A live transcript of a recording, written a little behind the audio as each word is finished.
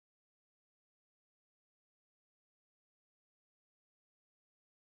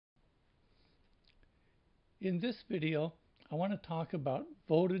In this video, I want to talk about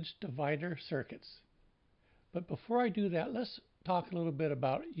voltage divider circuits. But before I do that, let's talk a little bit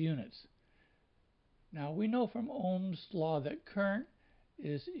about units. Now, we know from Ohm's law that current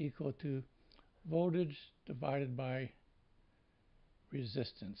is equal to voltage divided by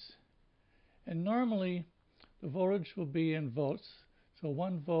resistance. And normally, the voltage will be in volts. So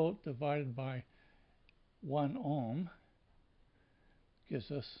 1 volt divided by 1 ohm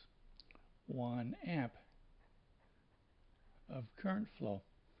gives us 1 amp of current flow.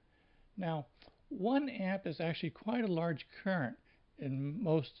 Now, 1 amp is actually quite a large current in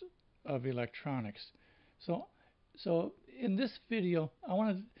most of electronics. So in this video, I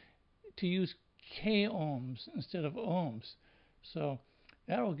wanted to use k ohms instead of ohms. So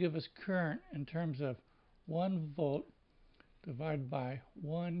that will give us current in terms of 1 volt divided by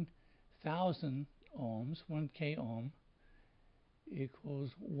 1,000 ohms, 1 k ohm,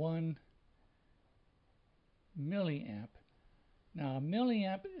 equals 1 milliamp. Now, a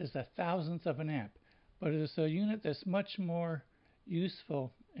milliamp is a thousandth of an amp, but it is a unit that's much more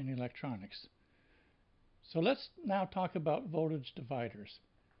useful in electronics. So let's now talk about voltage dividers.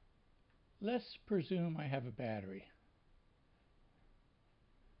 Let's presume I have a battery.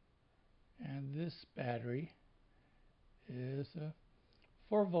 And this battery is a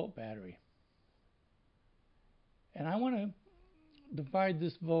 4-volt battery. And I want to divide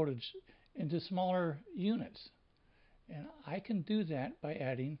this voltage into smaller units. And I can do that by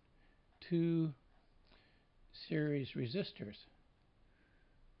adding 2 series resistors.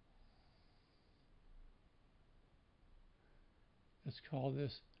 Let's call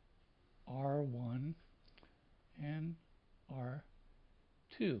this R1 and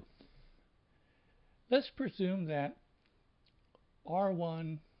R2. Let's presume that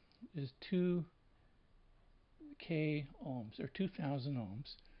R1 is 2 k ohms, or 2,000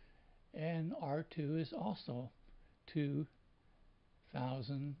 ohms, and R2 is also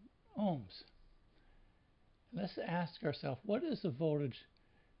 2,000 ohms. Let's ask ourselves, what is the voltage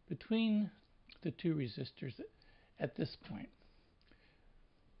between the 2 resistors at this point?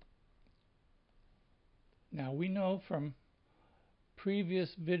 Now, we know from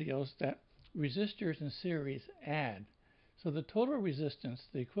previous videos that resistors in series add. So the total resistance,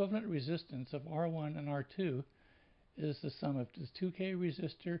 the equivalent resistance of R1 and R2, is the sum of this 2K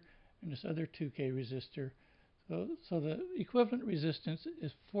resistor and this other 2K resistor. So the equivalent resistance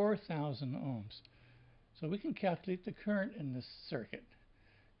is 4,000 ohms. So we can calculate the current in this circuit.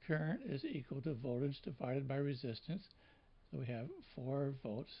 Current is equal to voltage divided by resistance. So we have 4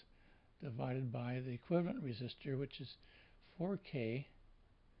 volts divided by the equivalent resistor, which is 4K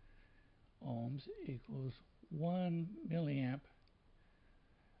ohms, equals 1 milliamp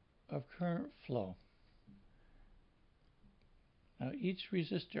of current flow. Now, each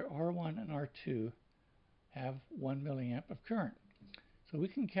resistor R1 and R2 have 1 milliamp of current. So we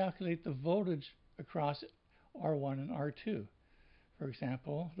can calculate the voltage across R1 and R2. For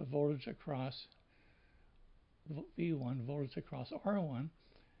example, the voltage across V1, voltage across R1,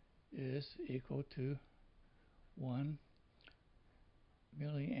 is equal to 1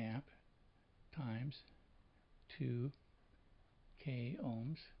 milliamp times 2 k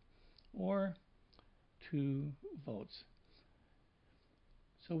ohms, or 2 volts.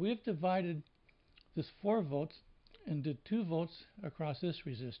 So we've divided this 4 volts into 2 volts across this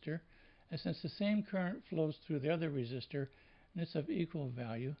resistor, and since the same current flows through the other resistor and it's of equal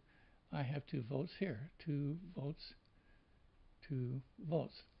value, I have 2 volts here. 2 volts, 2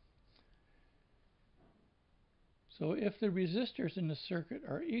 volts. So if the resistors in the circuit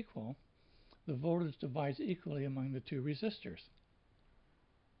are equal, the voltage divides equally among the 2 resistors.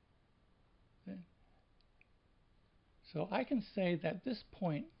 Okay. So I can say that this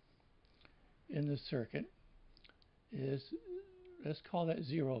point in the circuit is, let's call that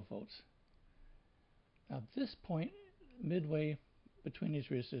 0 volts. Now this point midway between these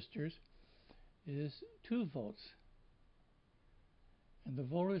resistors is 2 volts. And the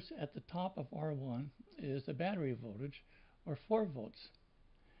voltage at the top of R1 is the battery voltage, or 4 volts.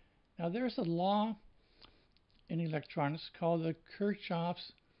 Now there's a law in electronics called the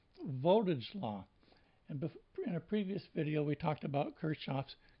Kirchhoff's voltage law. And in a previous video we talked about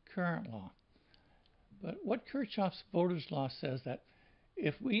Kirchhoff's current law. But what Kirchhoff's voltage law says that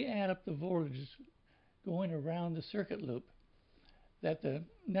if we add up the voltages going around the circuit loop, that the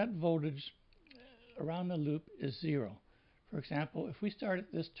net voltage around the loop is 0. For example, if we start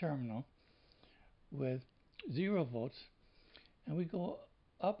at this terminal with 0 volts and we go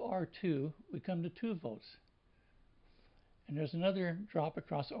up R2, we come to 2 volts. And there's another drop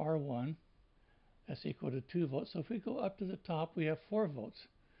across R1 that's equal to 2 volts. So if we go up to the top, we have 4 volts.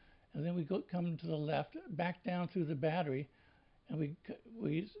 and then we come to the left, back down through the battery, and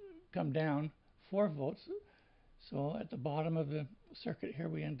we come down 4 volts. So at the bottom of the circuit here,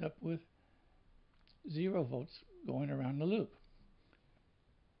 we end up with 0 volts going around the loop.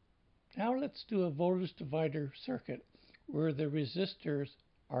 Now let's do a voltage divider circuit where the resistors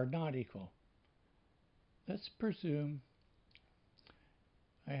are not equal. Let's presume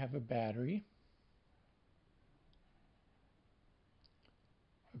I have a battery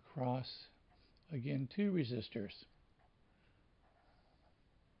across, again, 2 resistors.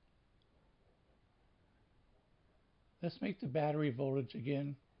 Let's make the battery voltage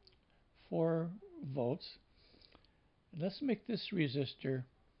again 4 volts. Let's make this resistor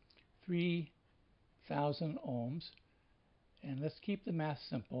 3,000 ohms. And let's keep the math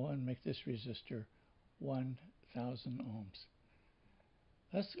simple and make this resistor 1,000 ohms.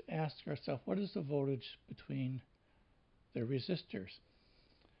 Let's ask ourselves, what is the voltage between the resistors?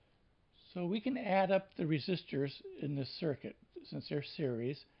 So we can add up the resistors in this circuit, since they're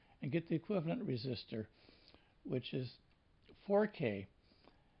series, and get the equivalent resistor, which is 4K.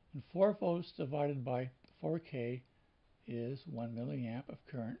 And 4 volts divided by 4K is 1 milliamp of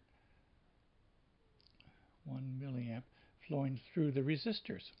current. 1 milliamp flowing through the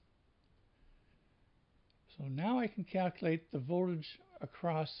resistors. So now I can calculate the voltage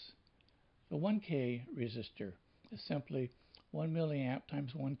across the 1K resistor. It's simply 1 milliamp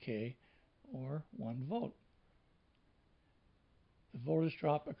times 1K, or 1 volt. The voltage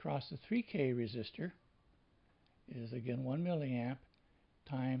drop across the 3K resistor is again 1 milliamp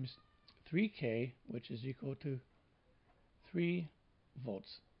times 3K, which is equal to 3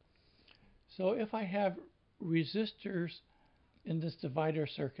 volts. So if I have resistors in this divider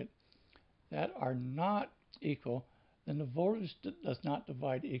circuit that are not equal, then the voltage does not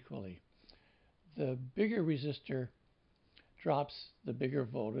divide equally. The bigger resistor drops the bigger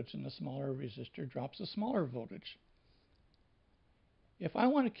voltage, and the smaller resistor drops the smaller voltage. If I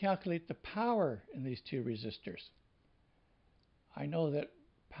want to calculate the power in these 2 resistors, I know that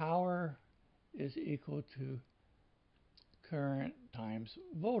power is equal to current times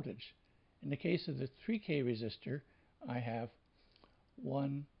voltage. In the case of the 3K resistor, I have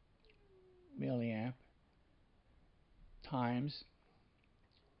 1 milliamp times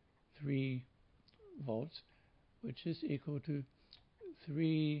 3 volts, which is equal to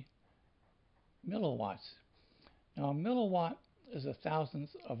 3 milliwatts. Now, a milliwatt is a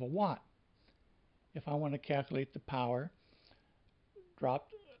thousandth of a watt. If I want to calculate the power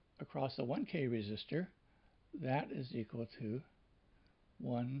dropped across the 1K resistor, that is equal to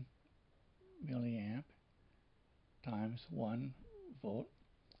 1 milliamp times 1 volt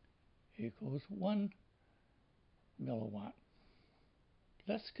equals 1 milliwatt.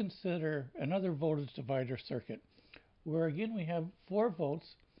 Let's consider another voltage divider circuit where again we have 4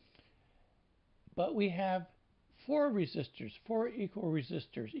 volts, but we have 4 resistors, 4 equal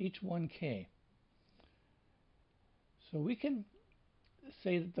resistors, each 1K. So we can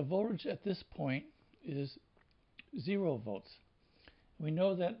say that the voltage at this point is 0 volts. We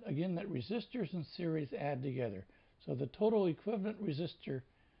know that, again, that resistors in series add together. So the total equivalent resistor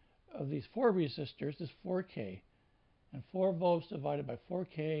of these 4 resistors is 4K. And 4 volts divided by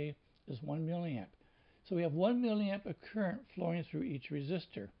 4K is 1 milliamp. So we have 1 milliamp of current flowing through each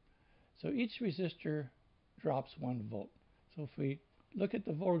resistor. So each resistor drops 1 volt. So if we look at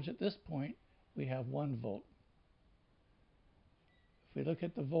the voltage at this point, we have 1 volt. If we look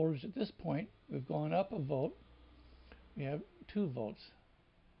at the voltage at this point, we've gone up a volt. We have 2 volts.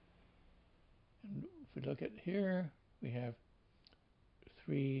 And if we look at here, we have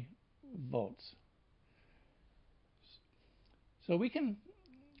 3 volts. So we can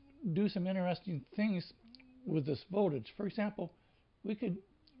do some interesting things with this voltage. For example, we could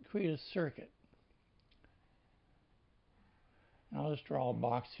create a circuit. And I'll just draw a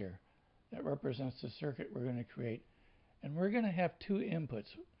box here that represents the circuit we're going to create. And we're going to have 2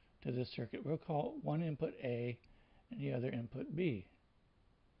 inputs to this circuit. We'll call one input A and the other input B.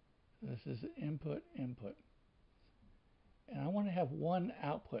 So this is input, input. And I want to have one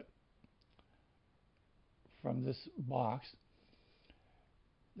output from this box.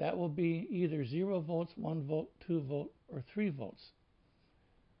 That will be either 0 volts, 1 volt, 2 volt, or 3 volts.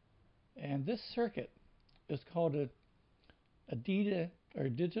 And this circuit is called a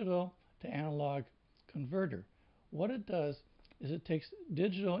digital to analog converter. What it does is it takes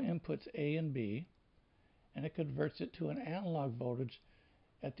digital inputs A and B and it converts it to an analog voltage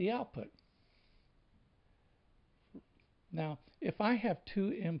at the output. Now, if I have 2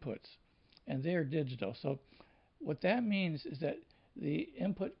 inputs and they're digital, so what that means is that the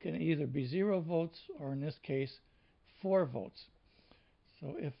input can either be 0 volts or, in this case, 4 volts.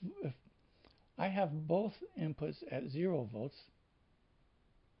 So if I have both inputs at 0 volts,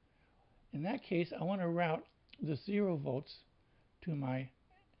 in that case I want to route the 0 volts to my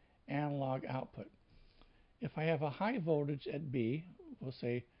analog output. If I have a high voltage at B, we'll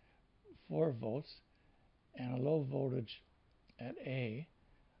say 4 volts, and a low voltage at A,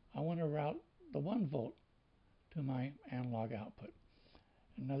 I want to route the 1 volt to my analog output.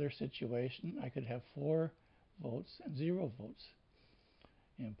 Another situation, I could have 4 volts and 0 volts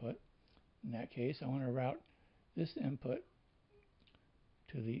input. In that case, I want to route this input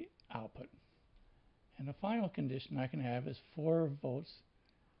to the output. And the final condition I can have is 4 volts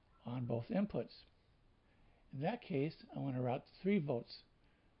on both inputs. In that case, I want to route 3 volts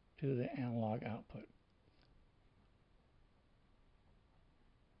to the analog output.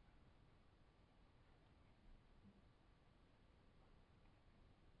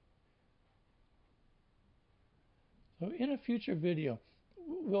 So in a future video,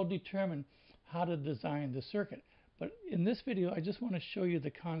 we'll determine how to design the circuit. But in this video, I just want to show you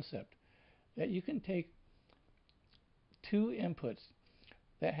the concept that you can take 2 inputs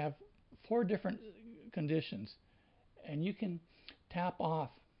that have 4 different conditions, and you can tap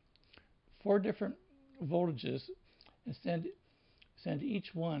off 4 different voltages and send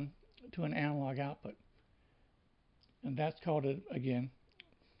each one to an analog output. And that's called, again,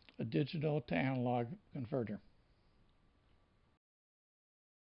 a digital to analog converter.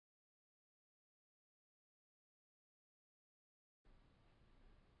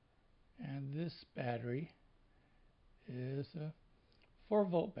 And this battery is a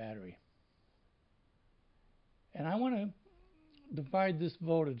 4-volt battery. And I want to divide this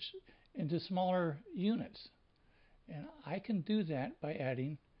voltage into smaller units. And I can do that by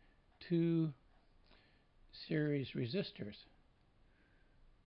adding 2 series resistors.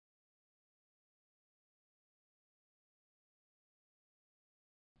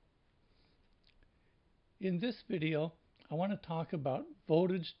 In this video, I want to talk about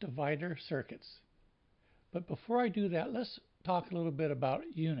voltage divider circuits. But before I do that, let's talk a little bit about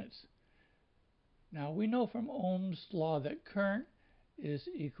units. Now, we know from Ohm's law that current is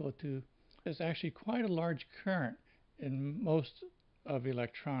equal to, there's actually quite a large current in most of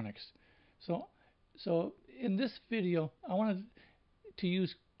electronics. So in this video, I wanted to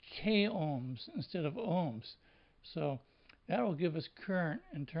use k ohms instead of ohms. So that will give us current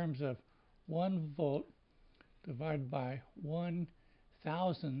in terms of 1 volt divided by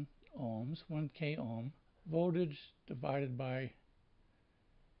 1,000 ohms, 1 k ohm, voltage divided by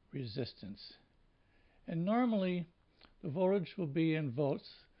resistance. And normally the voltage will be in volts,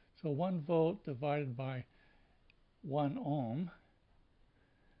 so 1 volt divided by 1 ohm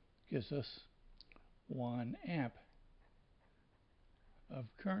gives us 1 amp of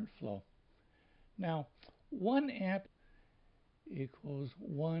current flow. Now 1 amp equals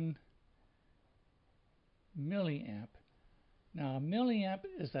 1 milliamp. Now a milliamp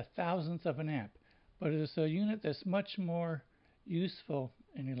is a thousandth of an amp, but it's a unit that's much more useful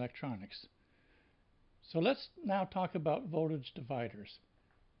in electronics. So let's now talk about voltage dividers.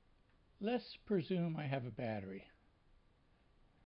 Let's presume I have a battery.